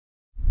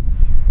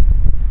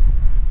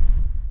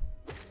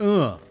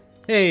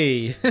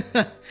Hey,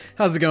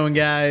 how's it going,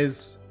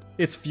 guys?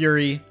 It's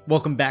Fury.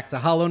 Welcome back to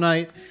Hollow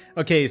Knight.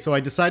 Okay, so I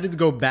decided to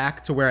go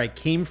back to where I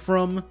came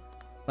from,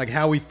 like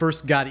how we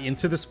first got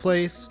into this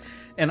place,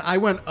 and I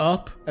went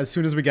up as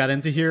soon as we got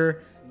into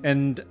here,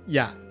 and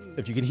yeah,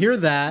 if you can hear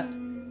that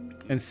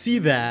and see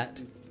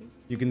that,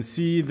 you can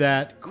see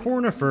that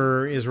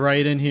Cornifer is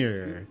right in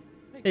here.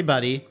 Hey,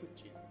 buddy.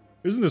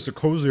 Isn't this a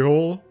cozy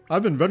hole?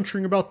 I've been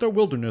venturing about the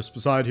wilderness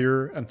beside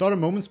here and thought a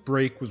moment's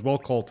break was well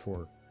called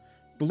for.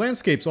 The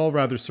landscape's all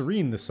rather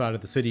serene this side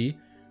of the city,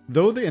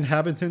 though the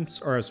inhabitants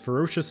are as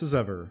ferocious as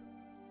ever.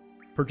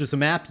 Purchase a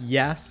map?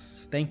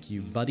 Yes. Thank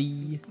you,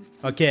 buddy.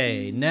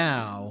 Okay,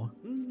 now.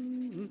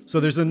 So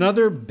there's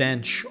another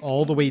bench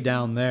all the way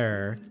down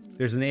there.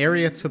 There's an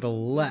area to the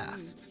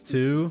left,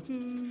 too.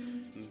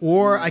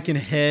 Or I can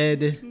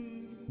head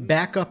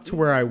back up to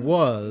where I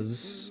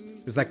was.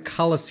 There's that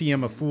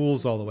Coliseum of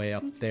Fools all the way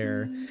up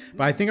there.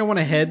 But I think I want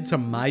to head to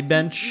my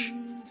bench.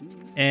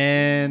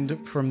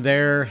 And from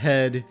there,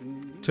 head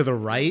to the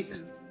right.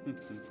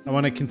 I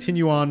want to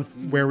continue on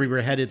where we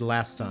were headed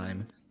last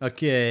time.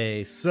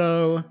 Okay,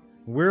 so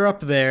we're up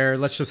there.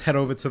 Let's just head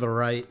over to the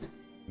right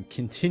and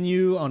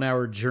continue on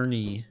our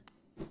journey.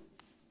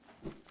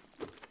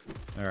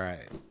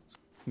 Alright.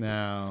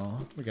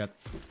 Now, we got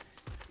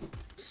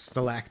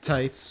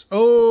stalactites.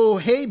 Oh,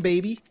 hey,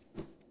 baby.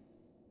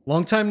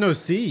 Long time no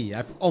see.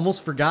 I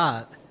almost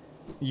forgot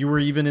you were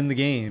even in the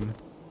game.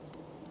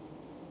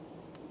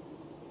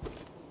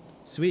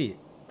 Sweet.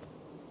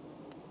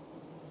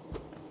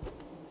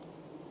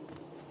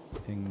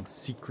 Anything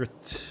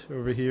secret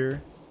over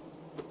here?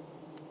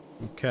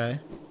 Okay.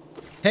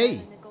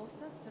 Hey!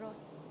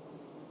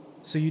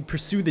 So you'd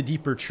pursue the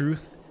deeper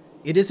truth?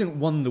 It isn't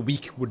one the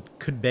weak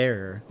could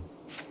bear.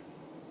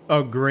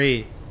 Oh,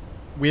 great.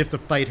 We have to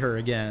fight her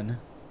again.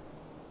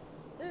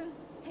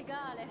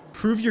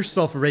 Prove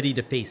yourself ready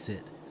to face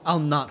it. I'll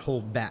not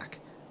hold back.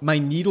 My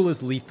needle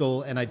is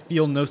lethal, and I'd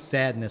feel no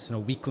sadness in a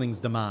weakling's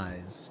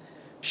demise.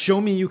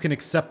 Show me you can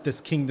accept this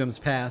kingdom's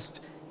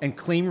past and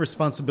claim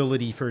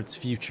responsibility for its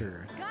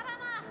future.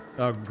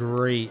 Oh,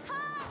 great.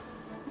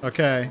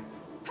 Okay.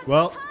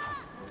 Well,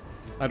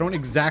 I don't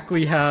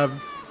exactly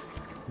have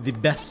the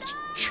best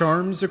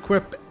charms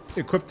equipped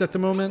at the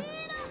moment,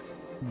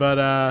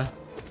 but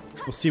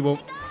we'll see. We'll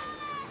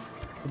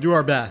do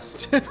our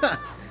best.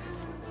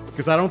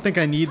 Because I don't think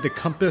I need the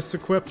compass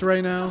equipped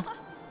right now.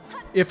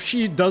 If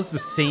she does the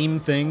same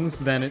things,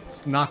 then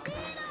it's not...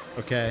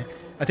 Okay.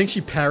 I think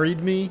she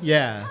parried me.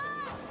 Yeah.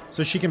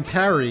 So she can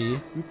parry.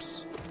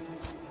 Oops.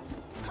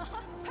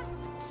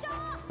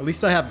 At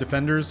least I have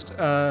Defender's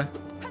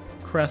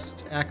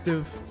crest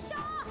active.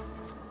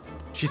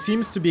 She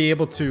seems to be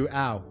able to...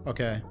 Ow.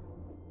 Okay.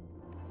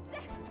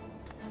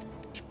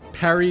 She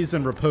parries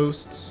and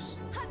riposts.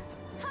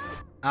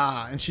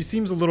 Ah, and she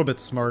seems a little bit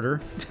smarter.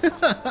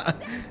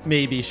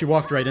 Maybe. She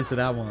walked right into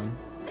that one.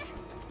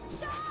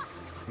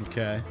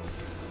 Okay.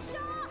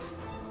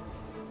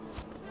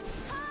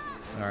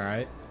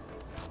 Alright.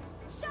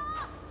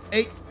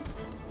 Hey!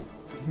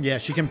 Yeah,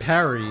 she can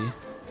parry.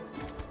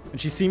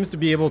 And she seems to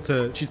be able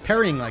to... She's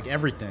parrying, like,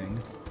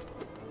 everything.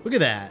 Look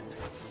at that.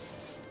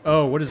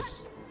 Oh, what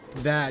is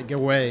that? Get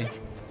away.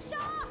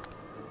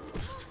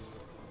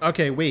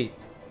 Okay, wait.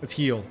 Let's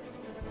heal.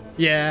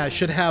 Yeah, I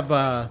should have,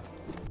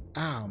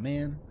 Ow,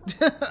 man.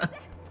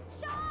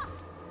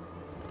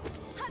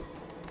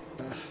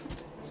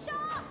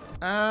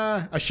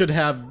 I should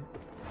have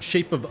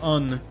Shape of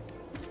Un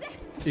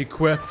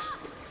equipped.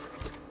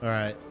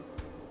 Alright.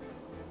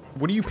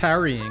 What are you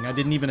parrying? I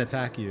didn't even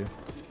attack you.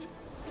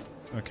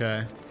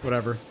 Okay,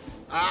 whatever.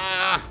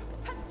 Ah!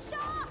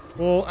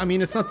 Well, I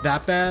mean, it's not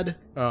that bad.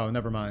 Oh,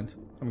 never mind.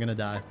 I'm gonna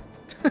die.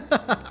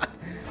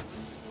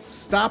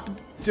 Stop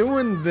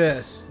doing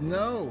this.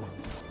 No.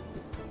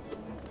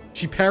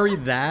 She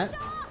parried that?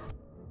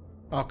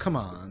 Oh, come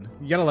on.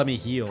 You gotta let me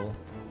heal.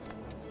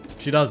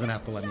 She doesn't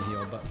have to let me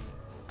heal, but...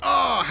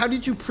 Oh, how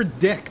did you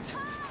predict?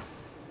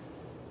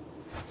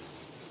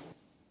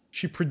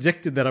 She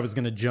predicted that I was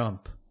gonna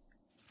jump.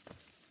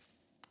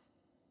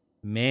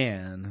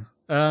 Man.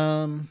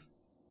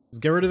 Let's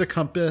get rid of the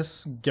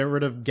compass. Get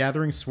rid of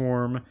Gathering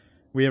Swarm.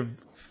 We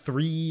have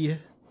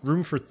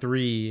room for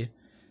 3.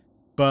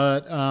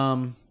 But,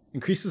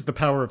 increases the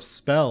power of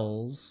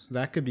spells.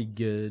 That could be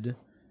good.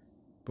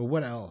 But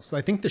what else?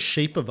 I think the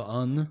Shape of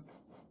Un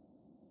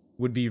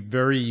would be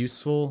very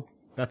useful.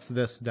 That's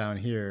this down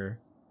here.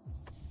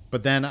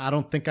 But then I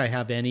don't think I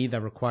have any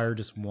that require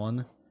just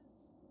one.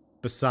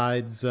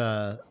 Besides,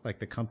 like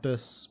the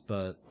compass.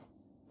 But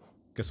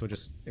guess we'll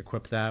just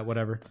equip that,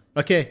 whatever.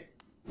 Okay.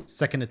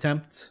 Second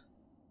attempt.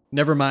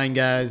 Never mind,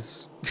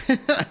 guys.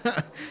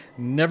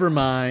 Never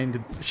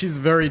mind. She's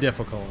very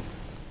difficult.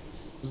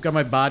 Just got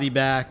my body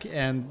back,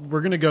 and we're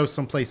gonna go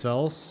someplace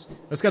else.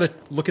 I just gotta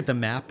look at the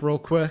map real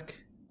quick.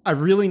 I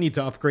really need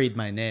to upgrade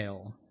my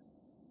nail.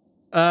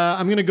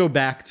 I'm gonna go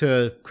back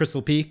to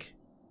Crystal Peak.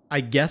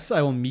 I guess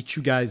I will meet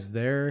you guys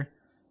there,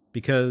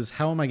 because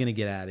how am I gonna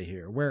get out of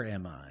here? Where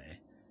am I?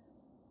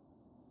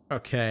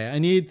 Okay, I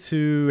need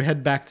to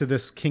head back to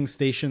this King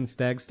Station,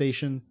 Stag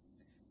Station,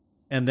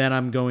 And then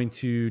I'm going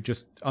to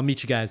I'll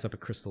meet you guys up at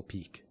Crystal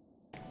Peak.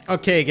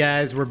 Okay,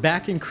 guys, we're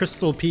back in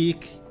Crystal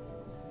Peak.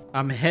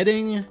 I'm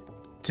heading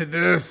to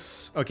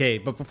this. Okay,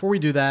 but before we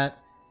do that,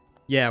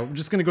 yeah, we're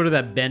just gonna go to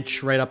that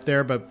bench right up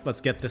there, but let's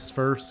get this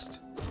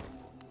first.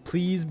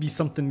 Please be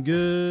something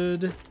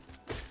good.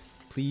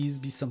 Please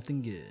be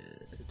something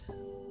good.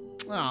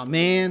 Aw,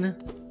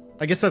 man.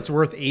 I guess that's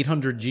worth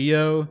 800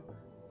 geo.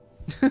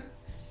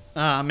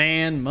 Ah,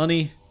 man,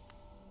 money.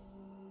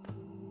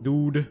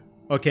 Dude.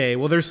 Okay,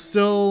 well, there's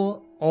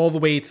still all the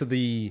way to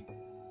the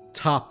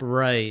top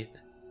right.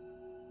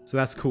 So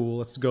that's cool.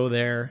 Let's go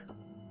there.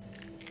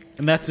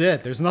 And that's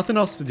it. There's nothing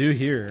else to do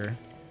here.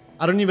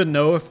 I don't even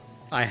know if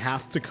I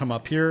have to come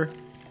up here.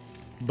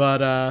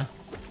 But,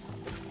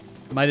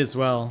 might as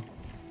well.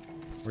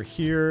 We're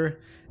here.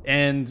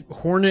 And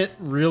Hornet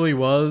really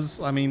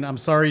was... I mean, I'm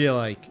sorry to,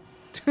 like,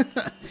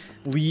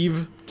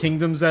 leave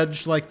Kingdom's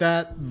Edge like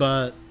that,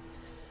 but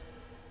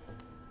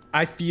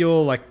I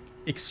feel, like,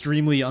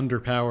 extremely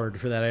underpowered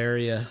for that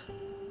area.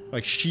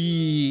 Like,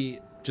 she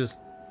just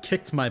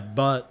kicked my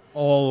butt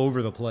all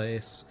over the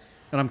place.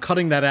 And I'm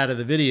cutting that out of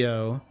the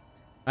video.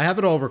 I have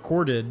it all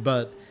recorded,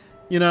 but,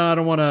 you know, I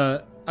don't want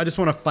to... I just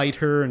want to fight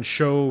her and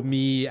show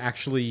me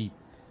actually...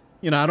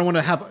 You know, I don't want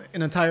to have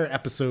an entire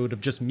episode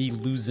of just me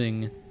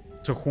losing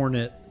to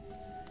Hornet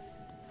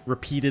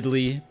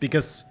repeatedly,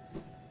 because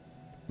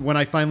when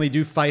I finally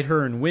do fight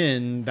her and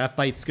win, that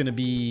fight's going to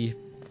be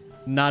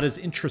not as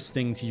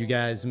interesting to you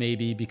guys,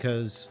 maybe,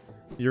 because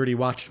you already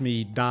watched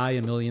me die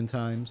a million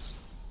times.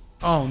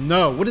 Oh,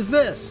 no. What is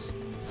this?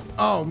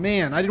 Oh,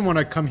 man. I didn't want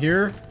to come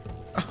here.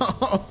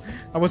 Oh,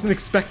 I wasn't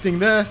expecting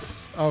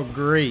this. Oh,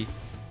 great.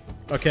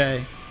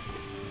 Okay.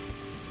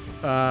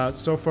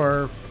 So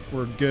far,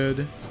 we're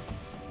good.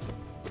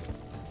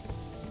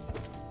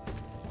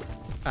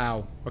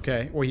 Ow.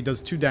 Okay. Well, he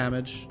does 2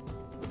 damage.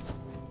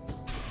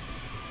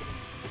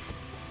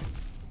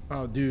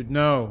 Oh, dude,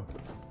 no.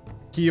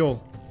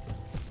 Heal.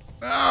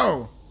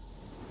 Oh!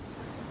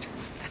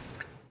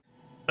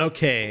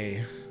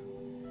 Okay.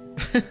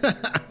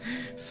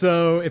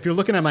 So, if you're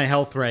looking at my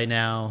health right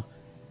now,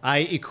 I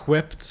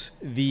equipped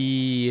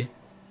the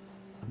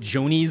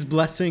Joni's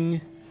Blessing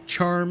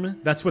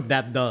charm. That's what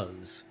that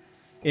does.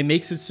 It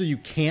makes it so you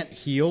can't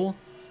heal,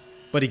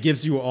 but it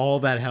gives you all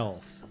that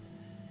health.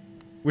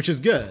 Which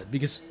is good,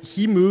 because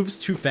he moves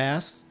too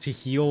fast to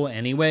heal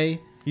anyway.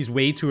 He's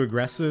way too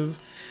aggressive.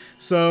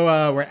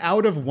 So we're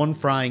out of one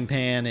frying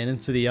pan and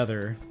into the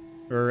other.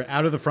 Or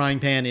out of the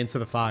frying pan into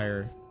the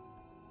fire.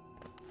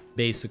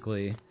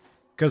 Basically.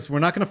 Because we're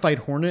not going to fight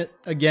Hornet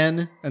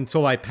again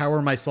until I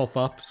power myself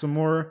up some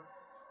more.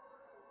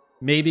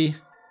 Maybe.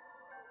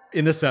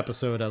 In this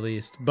episode, at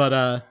least.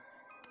 But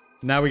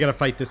now we got to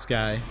fight this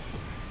guy.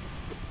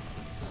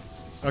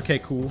 Okay,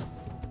 cool.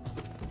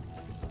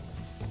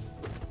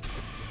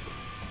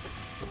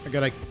 I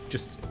gotta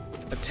just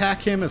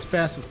attack him as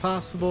fast as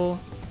possible.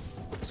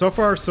 So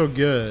far, so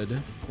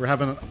good. We're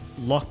having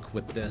luck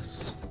with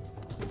this.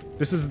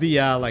 This is the,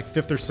 like,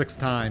 5th or 6th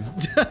time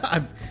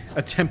I've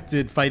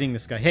attempted fighting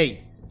this guy.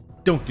 Hey,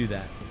 don't do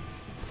that.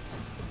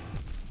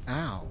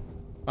 Ow.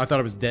 I thought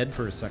I was dead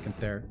for a second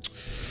there.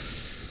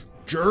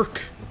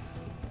 Jerk.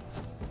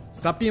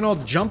 Stop being all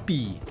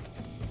jumpy.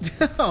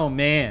 Oh,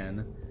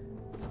 man.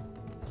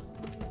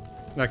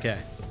 Okay.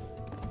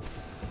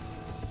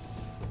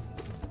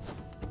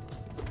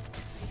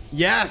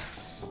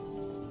 Yes!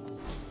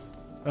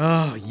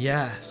 Oh,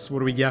 yes. What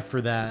do we get for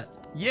that?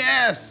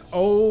 Yes!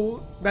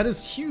 Oh, that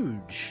is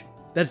huge.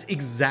 That's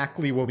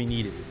exactly what we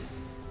needed.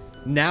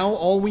 Now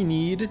all we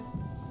need...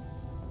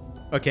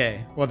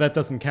 Okay, well that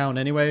doesn't count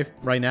anyway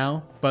right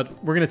now, but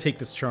we're going to take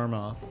this charm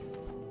off.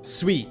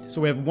 Sweet. So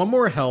we have 1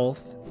 more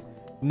health.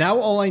 Now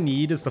all I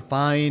need is to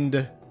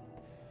find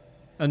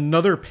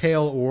another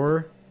pale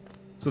ore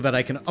so that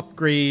I can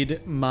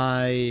upgrade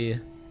my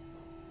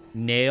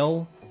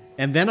nail.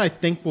 And then I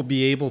think we'll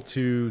be able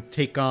to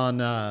take on...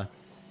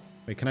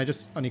 wait, can I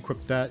just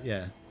unequip that?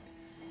 Yeah.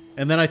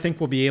 And then I think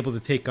we'll be able to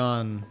take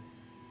on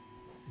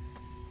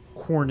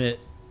Hornet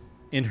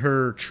in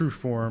her true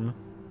form.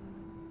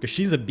 Because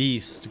she's a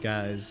beast,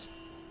 guys.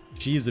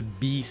 She's a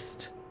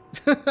beast.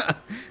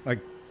 Like,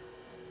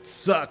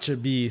 such a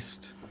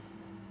beast.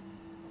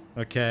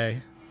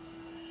 Okay.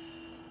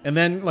 And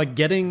then, like,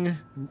 getting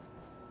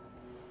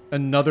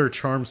another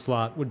charm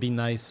slot would be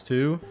nice,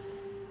 too.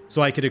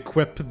 So I could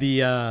equip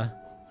the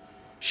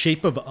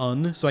Shape of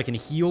Un, so I can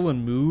heal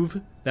and move.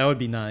 That would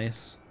be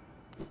nice.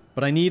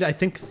 But I need, I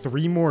think,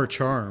 3 more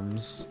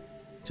charms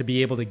to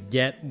be able to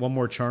get 1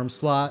 more charm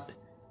slot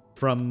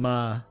from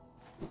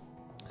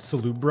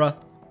Salubra.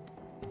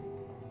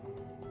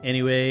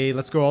 Anyway,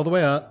 let's go all the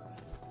way up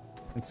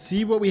and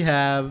see what we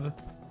have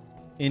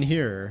in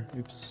here.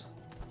 Oops.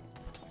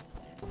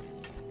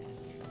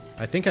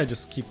 I think I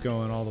just keep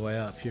going all the way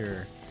up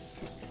here.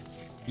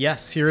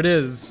 Yes, here it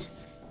is.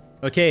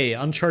 Okay,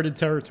 uncharted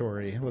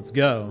territory. Let's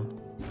go.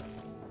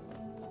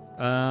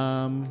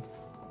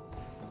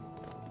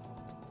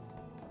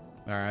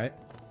 Alright.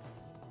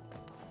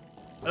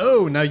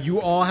 Oh, now you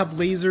all have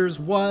lasers?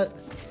 What?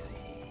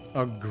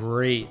 Oh,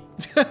 great.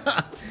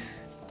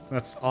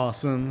 That's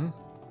awesome.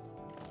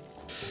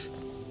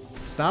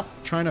 Stop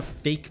trying to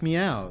fake me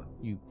out,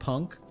 you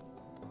punk.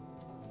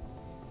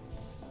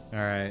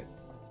 Alright.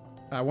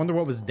 I wonder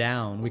what was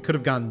down. We could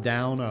have gone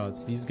down. Oh,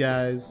 it's these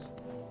guys.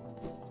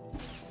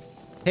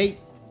 Hey!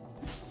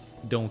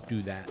 Don't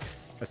do that.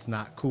 That's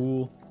not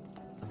cool.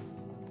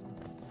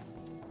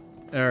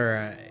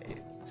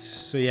 Alright.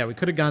 So yeah, we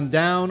could have gone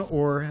down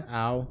or...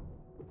 Ow.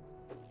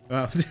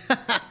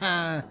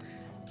 Oh.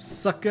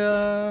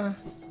 Sucker.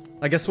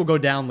 I guess we'll go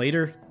down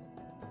later.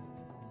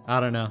 I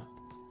don't know.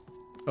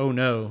 Oh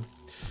no.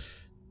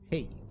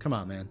 Hey, come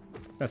on, man.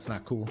 That's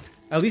not cool.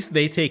 At least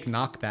they take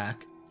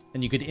knockback,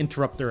 and you could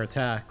interrupt their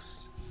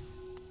attacks.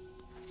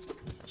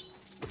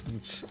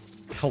 It's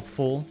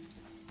helpful.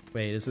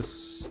 Wait, is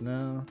this...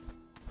 No.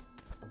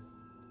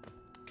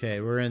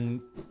 Okay, we're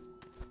in...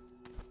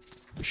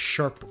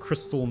 Sharp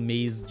crystal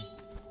maze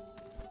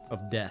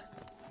of death.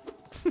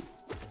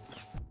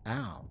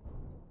 Ow.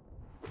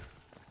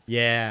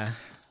 Yeah.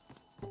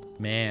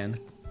 Man.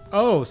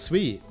 Oh,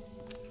 sweet.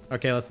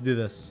 Okay, let's do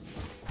this.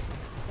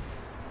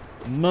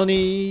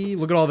 Money.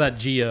 Look at all that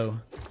geo.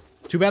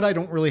 Too bad I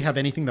don't really have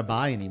anything to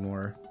buy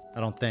anymore. I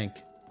don't think.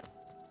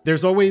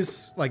 There's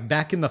always, like,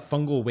 back in the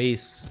fungal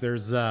wastes,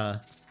 there's,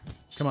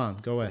 come on,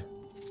 go away.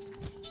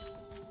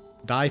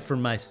 Die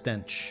from my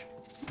stench.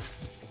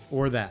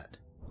 Or that.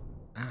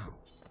 Ow.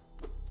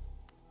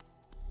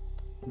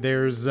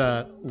 There's,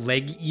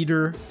 leg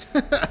eater.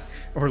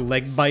 Or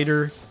leg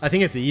biter. I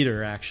think it's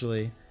eater,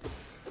 actually.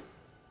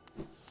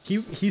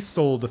 He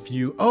sold a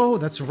few. Oh,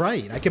 that's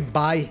right. I could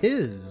buy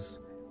his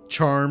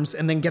charms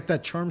and then get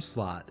that charm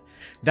slot.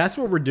 That's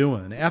what we're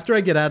doing. After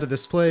I get out of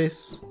this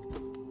place,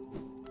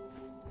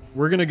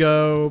 we're gonna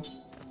go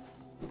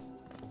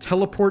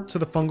teleport to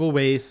the fungal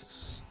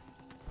wastes.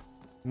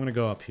 I'm gonna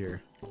go up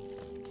here.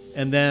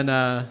 And then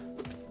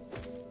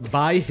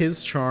buy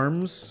his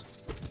charms.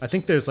 I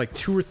think there's like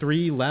 2 or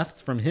 3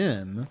 left from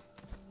him.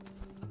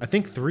 I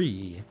think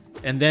 3.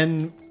 And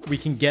then we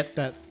can get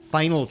that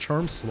final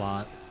charm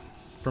slot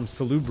from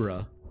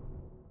Salubra.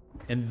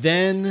 And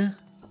then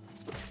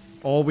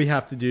all we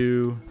have to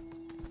do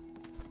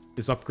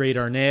is upgrade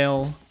our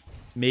nail.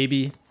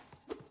 Maybe.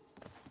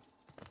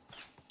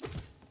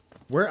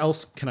 Where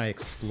else can I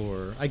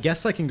explore? I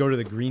guess I can go to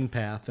the green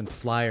path and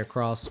fly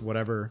across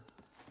whatever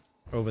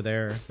over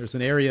there. There's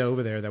an area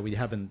over there that we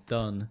haven't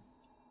done.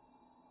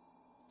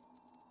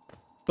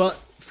 But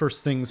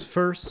first things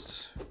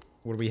first,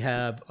 what do we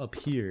have up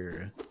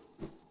here?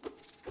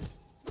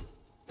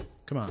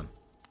 Come on.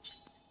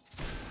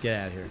 Get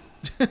out of here.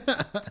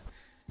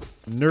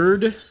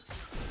 Nerd.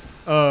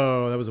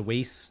 Oh, that was a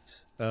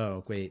waste.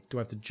 Oh, wait. Do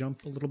I have to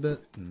jump a little bit?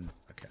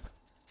 Okay.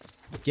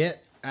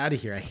 Get out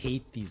of here. I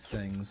hate these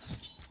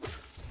things.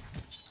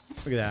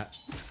 Look at that.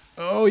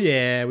 Oh,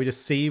 yeah. We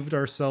just saved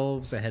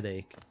ourselves a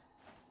headache.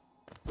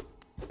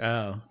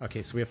 Oh,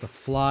 okay. So we have to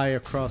fly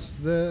across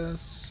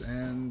this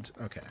and...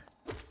 Okay.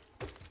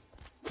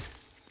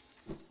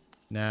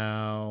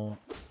 Now,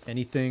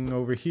 anything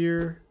over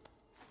here?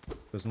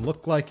 Doesn't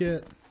look like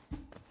it.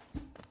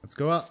 Let's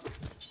go up.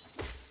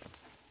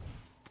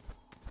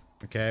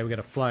 Okay, we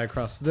gotta fly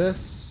across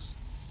this.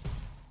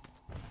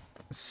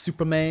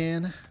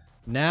 Superman.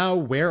 Now,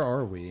 where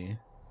are we?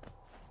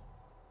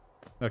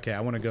 Okay,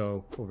 I want to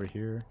go over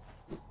here.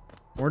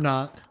 Or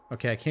not.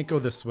 Okay, I can't go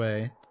this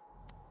way.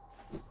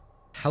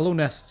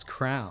 Hallownest's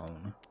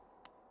crown.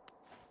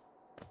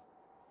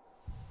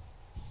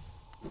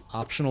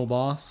 Optional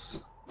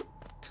boss.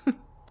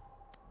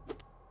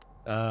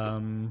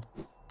 End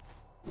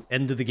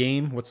of the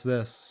game. What's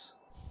this?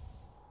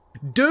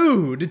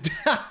 Dude!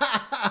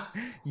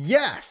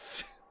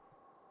 Yes!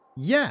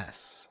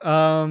 Yes.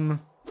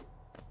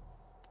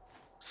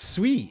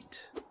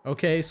 Sweet.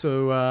 Okay,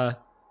 so,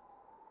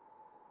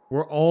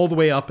 we're all the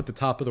way up at the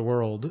top of the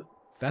world.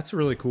 That's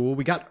really cool.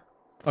 We got...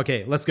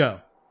 Okay, let's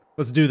go.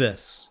 Let's do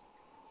this.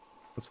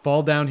 Let's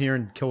fall down here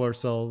and kill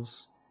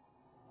ourselves.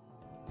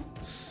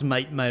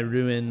 Smite my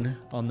ruin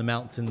on the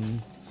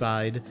mountain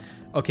side.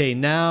 Okay,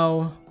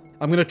 now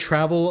I'm going to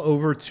travel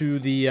over to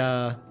the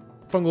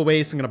fungal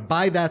waste. I'm going to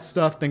buy that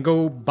stuff, then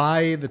go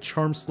buy the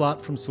charm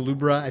slot from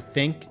Salubra, I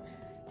think,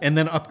 and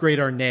then upgrade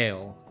our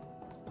nail.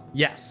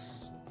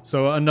 Yes.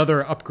 So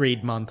another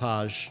upgrade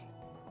montage.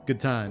 Good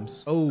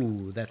times.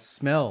 Oh, that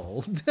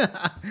smell.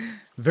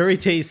 Very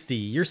tasty.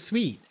 You're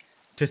sweet.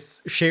 To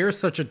share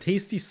such a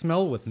tasty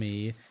smell with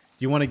me. Do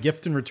you want a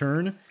gift in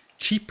return?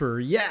 Cheaper,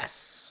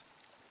 yes.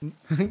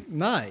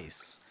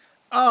 Nice.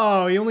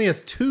 Oh, he only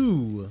has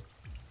 2.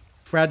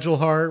 Fragile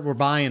heart, we're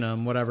buying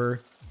them,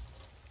 whatever.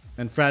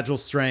 And fragile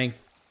strength.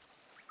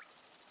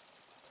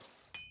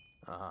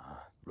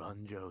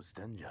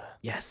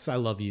 Yes, I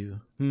love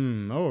you.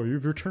 Oh,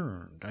 you've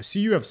returned. I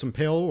see you have some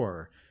pale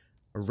ore.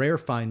 A rare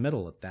fine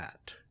metal at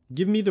that.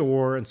 Give me the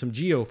ore and some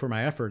geo for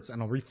my efforts,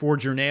 and I'll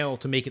reforge your nail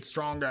to make it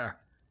stronger.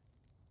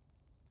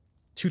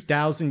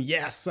 2,000,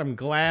 yes, I'm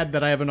glad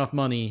that I have enough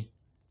money.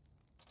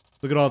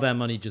 Look at all that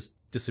money just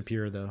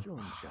disappear, though.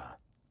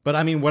 But,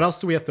 I mean, what else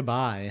do we have to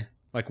buy?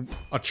 Like,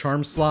 a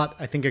charm slot,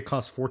 I think it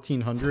costs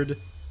 1,400.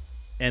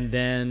 And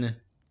then...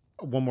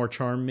 one more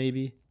charm,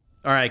 maybe.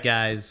 All right,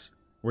 guys.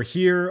 We're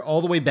here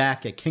all the way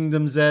back at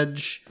Kingdom's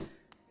Edge.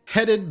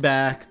 Headed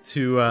back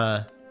to,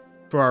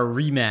 for our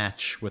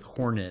rematch with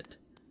Hornet.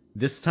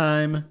 This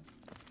time,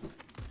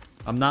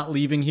 I'm not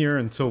leaving here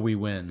until we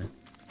win.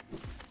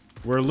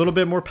 We're a little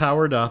bit more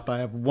powered up. I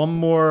have one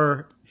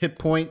more hit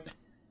point.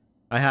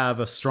 I have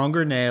a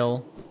stronger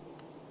nail.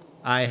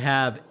 I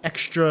have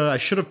extra... I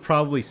should have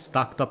probably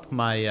stocked up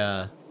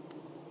my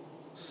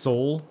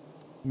soul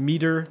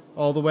meter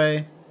all the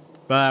way.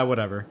 But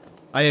whatever.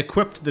 I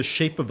equipped the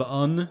Shape of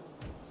Un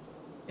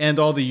and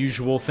all the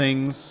usual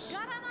things.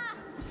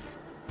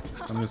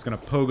 I'm just gonna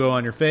pogo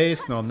on your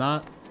face. No, I'm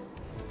not.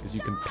 Because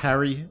you can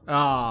parry.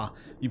 Ah,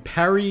 you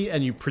parry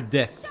and you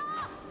predict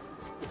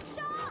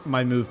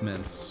my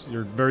movements.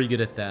 You're very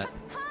good at that.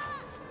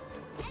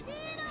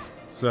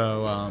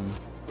 So,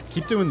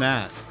 keep doing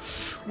that.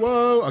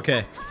 Whoa,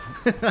 okay.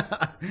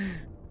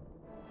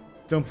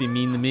 Don't be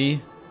mean to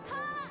me.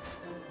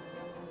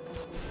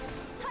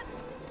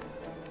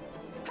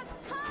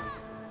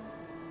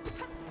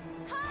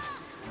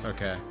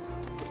 Okay.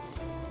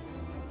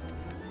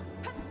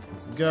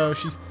 Let's go.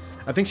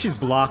 I think she's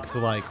blocked,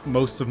 like,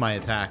 most of my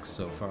attacks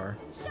so far.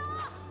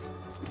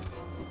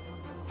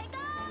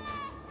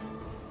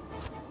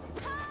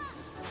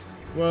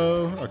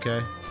 Whoa,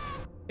 okay.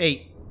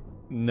 8.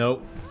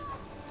 Nope.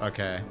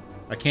 Okay.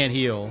 I can't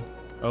heal.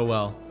 Oh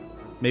well.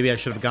 Maybe I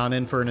should have gone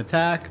in for an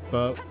attack,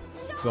 but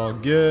it's all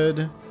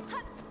good.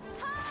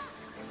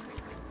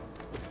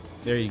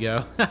 There you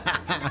go.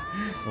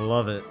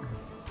 Love it.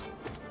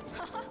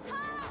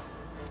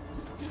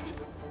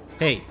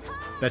 Hey,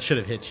 that should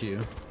have hit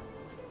you.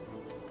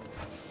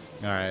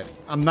 Alright.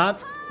 I'm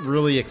not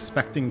really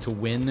expecting to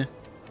win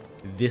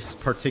this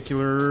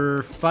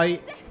particular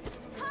fight.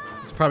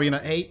 It's probably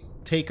gonna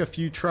take a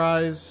few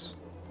tries.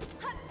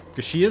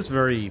 Because she is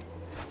very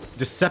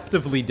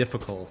deceptively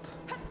difficult.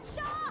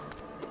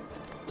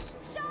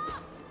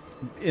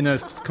 In a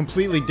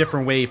completely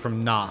different way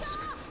from Nosk.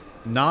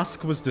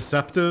 Nosk was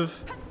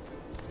deceptive.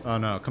 Oh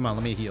no, come on,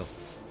 let me heal.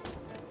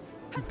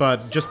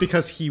 But just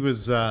because he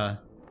was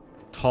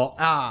tall...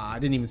 Ah, I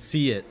didn't even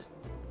see it.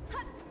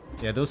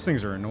 Yeah, those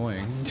things are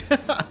annoying.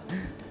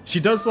 She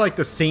does like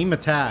the same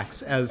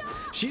attacks as...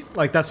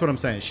 Like, that's what I'm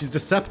saying. She's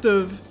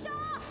deceptive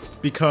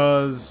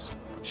because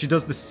she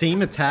does the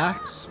same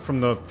attacks from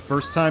the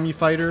first time you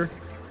fight her,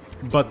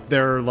 but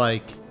they're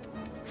like...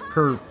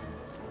 Her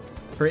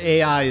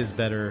AI is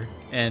better,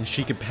 and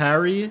she can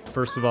parry,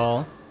 first of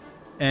all,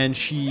 and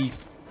she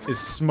is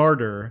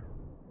smarter.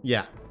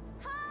 Yeah.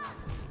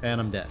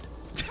 And I'm dead.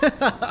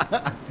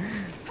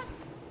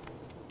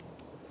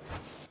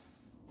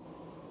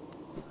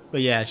 But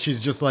yeah, she's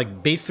just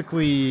like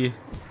basically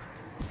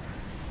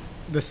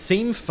the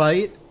same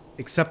fight,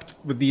 except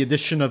with the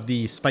addition of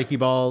the spiky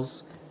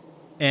balls,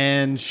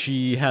 and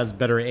she has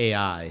better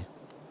AI.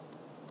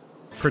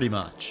 Pretty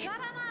much.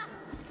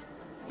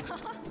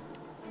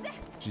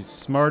 She's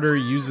smarter,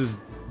 uses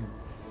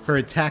her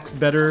attacks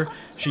better.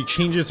 She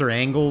changes her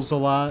angles a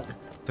lot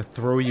to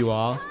throw you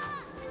off.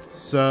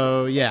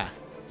 So yeah.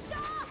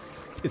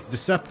 It's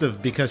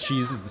deceptive because she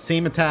uses the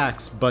same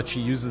attacks, but she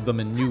uses them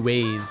in new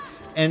ways.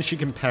 And she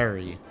can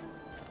parry.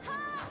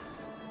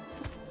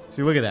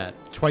 See, look at that.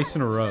 Twice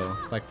in a row.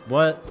 Like,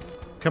 what?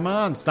 Come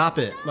on, stop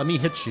it. Let me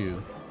hit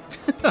you.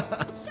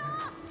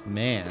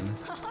 Man.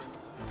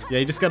 Yeah,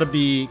 you just gotta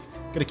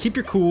keep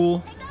your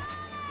cool.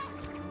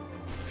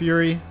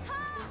 Fury.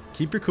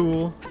 Keep your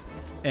cool.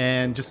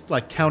 And just,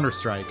 like,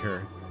 counter-strike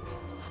her.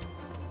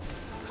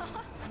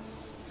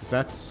 Because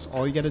that's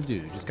all you gotta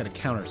do. Just gotta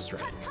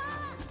counter-strike.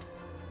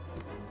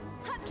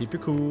 Keep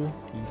your cool.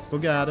 You still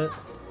got it.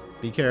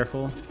 Be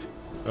careful.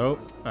 Oh,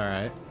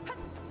 alright.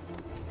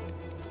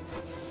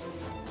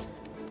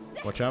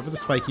 Watch out for the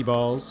spiky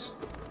balls.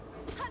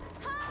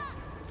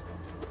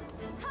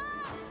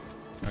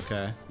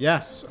 Okay.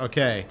 Yes,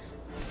 okay.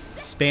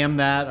 Spam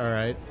that,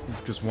 alright.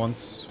 Just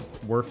once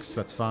works,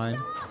 that's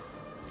fine.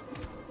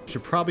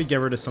 Should probably get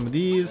rid of some of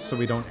these so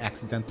we don't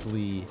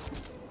accidentally...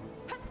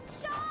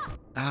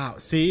 Ow,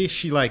 see?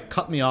 She, like,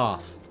 cut me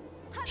off.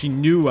 She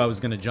knew I was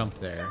gonna jump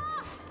there.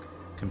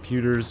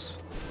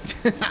 Computers.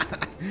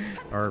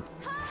 Or...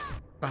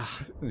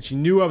 she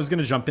knew I was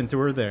gonna jump into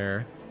her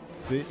there.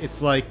 See,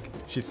 it's like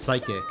she's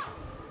psychic.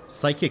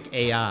 Psychic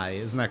AI,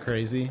 isn't that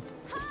crazy?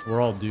 We're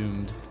all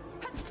doomed.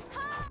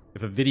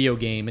 If a video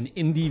game, an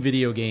indie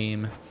video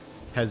game,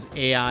 has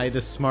AI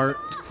this smart,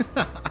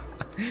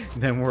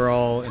 then we're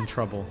all in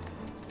trouble.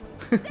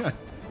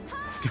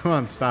 Come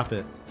on, stop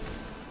it.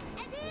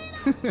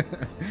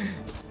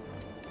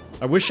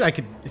 I wish I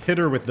could hit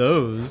her with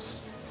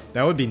those.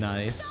 That would be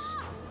nice.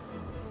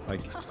 Like...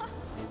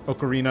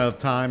 Ocarina of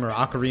Time or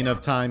Ocarina of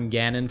Time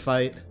Ganon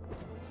fight.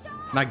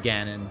 Not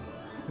Ganon.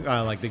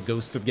 Like the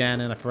Ghost of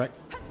Ganon, I forget.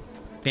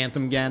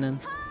 Phantom Ganon.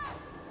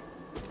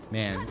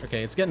 Man,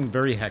 okay, it's getting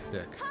very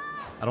hectic.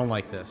 I don't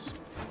like this.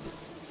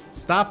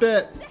 Stop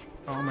it!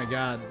 Oh my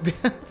god.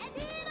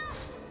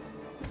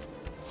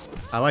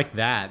 I like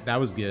that. That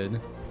was good.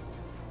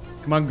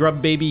 Come on,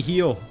 grub baby,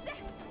 heal.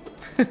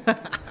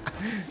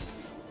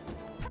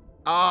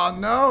 Oh,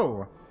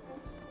 no!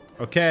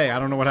 Okay, I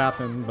don't know what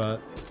happened,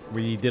 but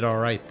we did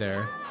alright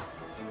there.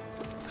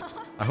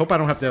 I hope I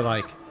don't have to,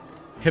 like,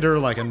 hit her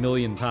like a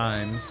million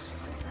times.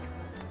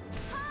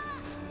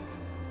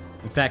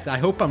 In fact, I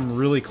hope I'm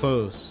really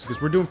close,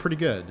 because we're doing pretty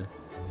good.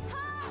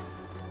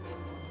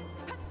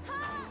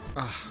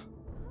 Ah.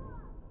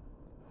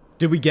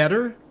 Did we get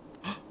her?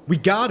 We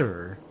got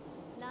her!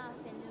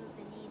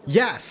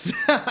 Yes!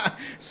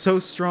 So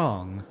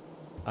strong.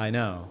 I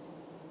know.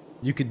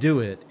 You could do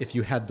it if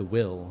you had the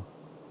will.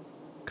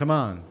 Come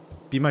on,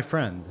 be my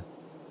friend.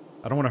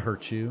 I don't want to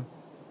hurt you.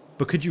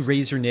 But could you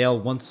raise your nail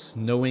once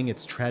knowing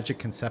its tragic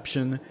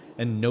conception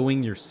and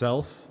knowing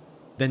yourself?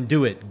 Then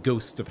do it,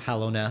 ghost of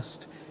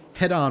Hallownest.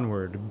 Head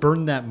onward,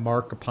 burn that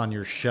mark upon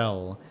your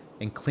shell,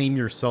 and claim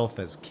yourself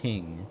as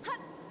king.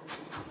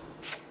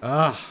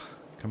 Ah,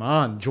 come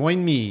on,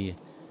 join me.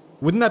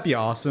 Wouldn't that be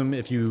awesome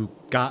if you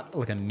got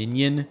like a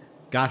minion,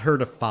 got her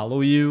to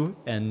follow you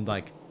and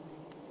like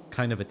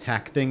kind of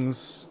attack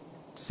things,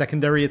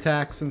 secondary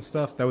attacks and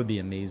stuff? That would be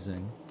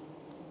amazing.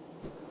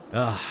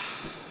 Ah,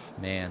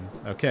 man.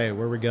 Okay,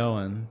 where are we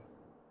going?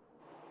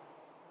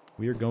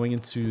 We are going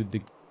into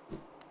the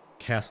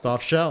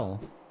cast-off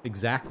shell.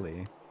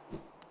 Exactly.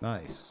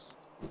 Nice.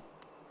 I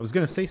was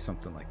gonna say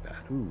something like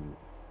that. Ooh.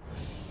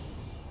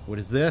 What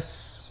is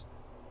this?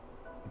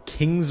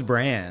 King's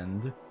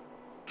Brand.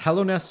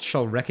 Hallownest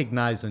shall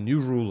recognize a new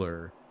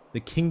ruler.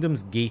 The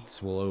kingdom's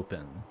gates will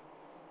open.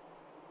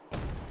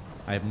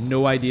 I have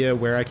no idea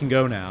where I can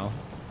go now.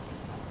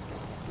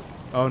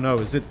 Oh no,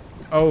 is it...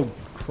 Oh,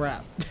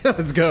 crap.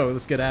 Let's go.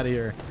 Let's get out of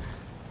here.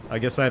 I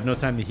guess I have no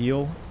time to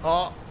heal.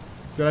 Oh,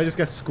 did I just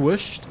get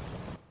squished?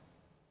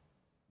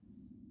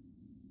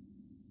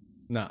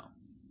 No.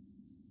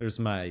 There's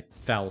my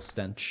foul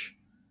stench.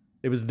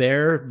 It was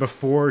there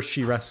before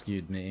she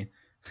rescued me.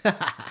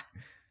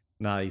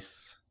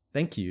 Nice.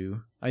 Thank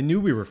you. I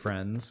knew we were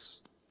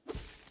friends.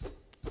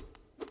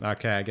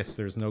 Okay, I guess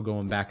there's no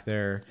going back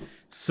there.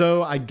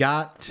 So I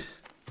got...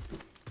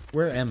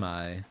 Where am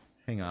I?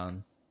 Hang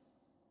on.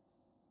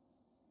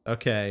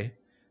 Okay.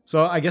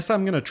 So I guess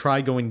I'm gonna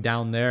try going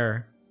down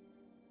there.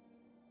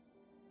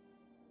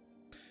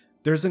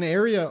 There's an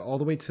area all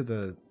the way to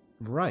the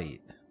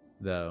right,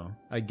 though.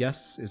 I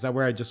guess, is that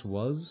where I just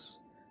was?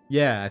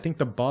 Yeah, I think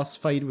the boss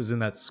fight was in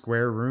that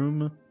square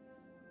room.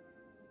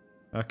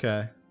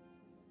 Okay.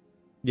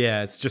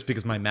 Yeah, it's just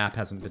because my map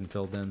hasn't been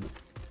filled in.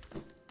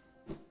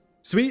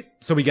 Sweet!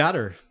 So we got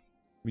her.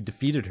 We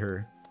defeated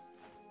her.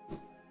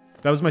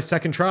 That was my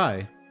second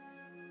try.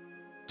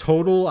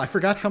 Total, I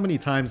forgot how many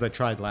times I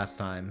tried last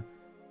time.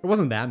 It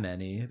wasn't that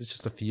many, it was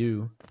just a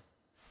few.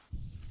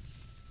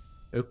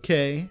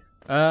 Okay.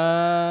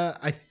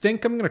 I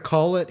think I'm gonna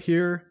call it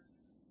here.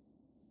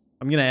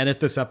 I'm gonna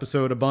edit this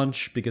episode a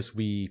bunch because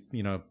we,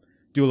 you know,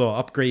 do a little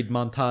upgrade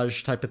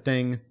montage type of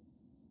thing.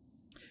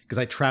 Because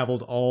I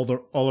traveled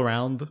all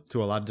around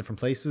to a lot of different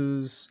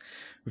places.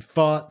 We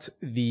fought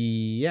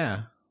the...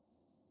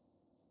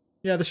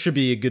 Yeah, this should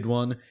be a good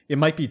one. It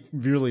might be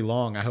really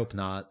long. I hope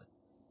not.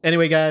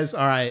 Anyway, guys,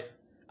 all right.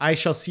 I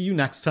shall see you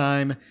next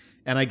time.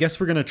 And I guess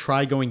we're going to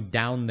try going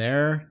down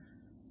there.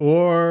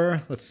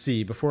 Or, let's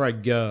see, before I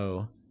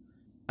go.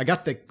 I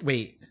got the...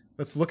 Wait,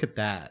 let's look at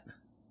that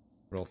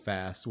real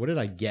fast. What did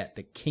I get?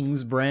 The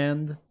King's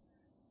Brand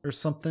or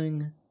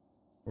something?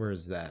 Where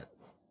is that?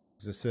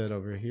 Is this it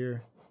over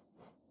here?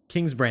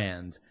 King's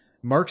Brand.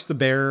 Marks the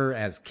bearer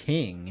as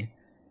king.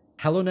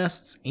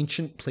 Hallownest's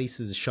ancient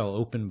places shall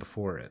open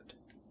before it.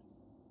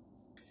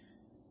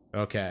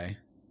 Okay.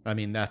 I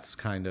mean, that's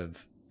kind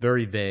of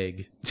very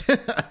vague.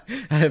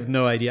 I have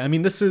no idea. I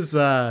mean, this is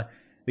the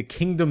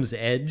Kingdom's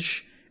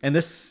Edge, and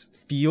this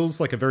feels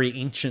like a very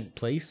ancient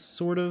place,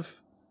 sort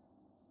of.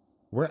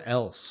 Where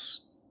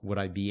else would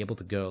I be able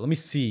to go? Let me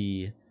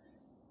see.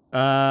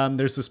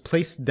 There's this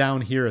place down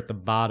here at the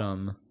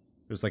bottom.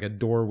 There's like a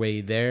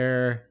doorway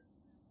there.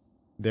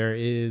 There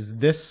is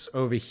this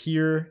over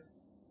here,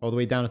 all the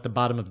way down at the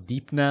bottom of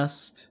Deep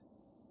Nest.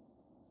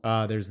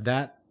 There's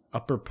that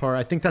upper part.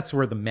 I think that's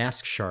where the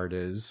mask shard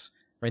is.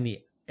 Or in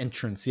the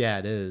entrance. Yeah,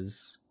 it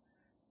is.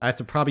 I have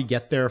to probably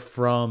get there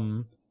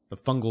from the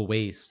fungal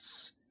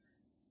wastes.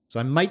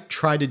 So I might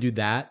try to do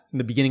that in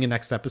the beginning of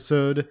next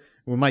episode.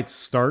 We might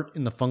start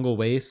in the fungal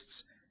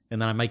wastes, and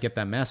then I might get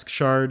that mask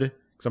shard.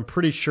 Because I'm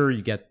pretty sure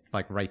you get,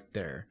 like, right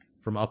there.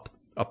 From up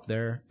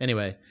there.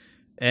 Anyway.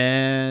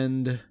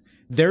 And...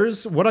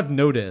 There's, what I've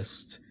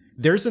noticed,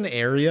 there's an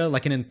area,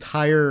 like an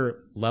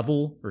entire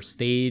level or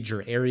stage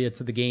or area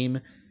to the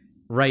game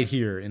right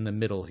here in the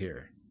middle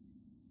here.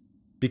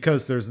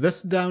 Because there's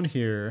this down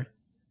here,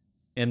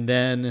 and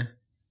then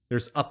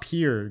there's up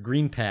here,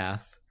 green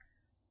path,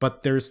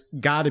 but there's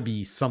gotta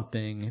be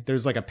something.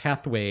 There's like a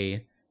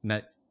pathway in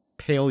that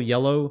pale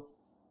yellow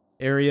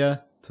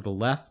area to the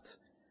left.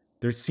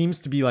 There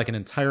seems to be like an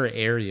entire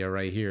area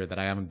right here that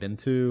I haven't been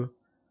to.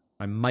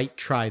 I might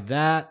try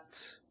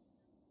that.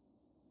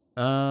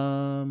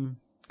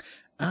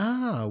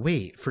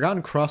 Wait,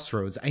 Forgotten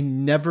Crossroads. I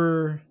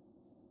never...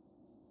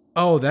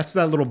 Oh, that's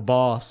that little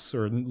boss,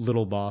 or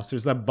little boss.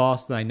 There's that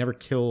boss that I never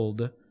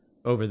killed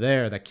over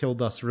there that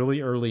killed us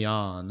really early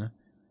on.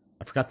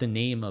 I forgot the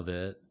name of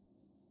it.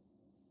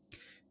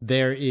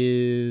 There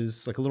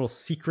is like a little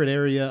secret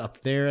area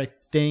up there, I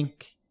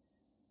think,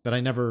 that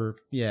I never,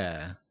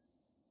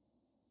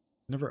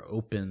 never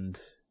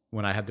opened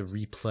when I had to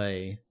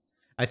replay.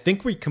 I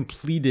think we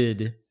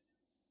completed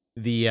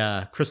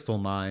the Crystal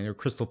Mine or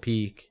Crystal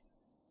Peak.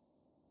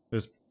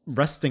 There's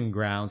resting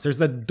grounds. There's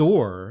that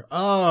door.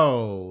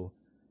 Oh,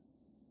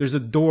 there's a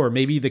door.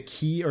 Maybe the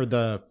key or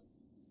the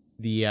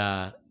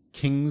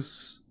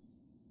King's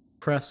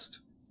Crest,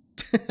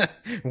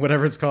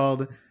 whatever it's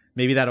called.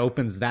 Maybe that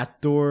opens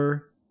that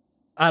door.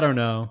 I don't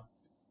know.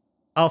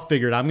 I'll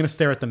figure it out. I'm going to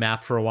stare at the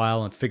map for a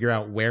while and figure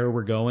out where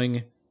we're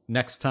going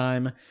next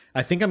time.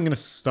 I think I'm going to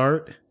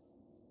start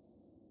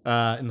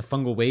in the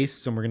Fungal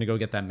Wastes, and we're going to go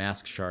get that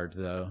Mask Shard,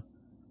 though.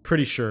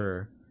 Pretty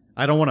sure.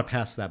 I don't want to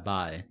pass that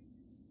by.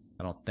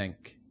 I don't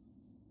think.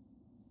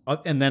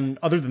 And then,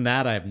 other than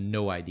that, I have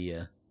no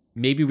idea.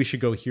 Maybe we should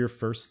go here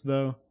first,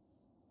 though.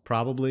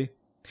 Probably.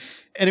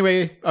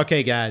 Anyway,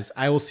 okay, guys.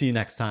 I will see you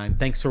next time.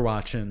 Thanks for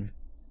watching.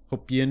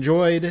 Hope you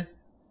enjoyed.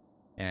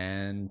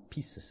 And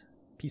peace.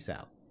 Peace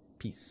out.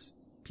 Peace.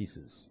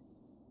 Pieces.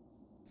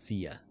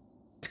 See ya.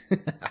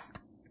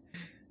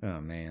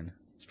 Oh, man.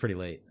 It's pretty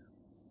late.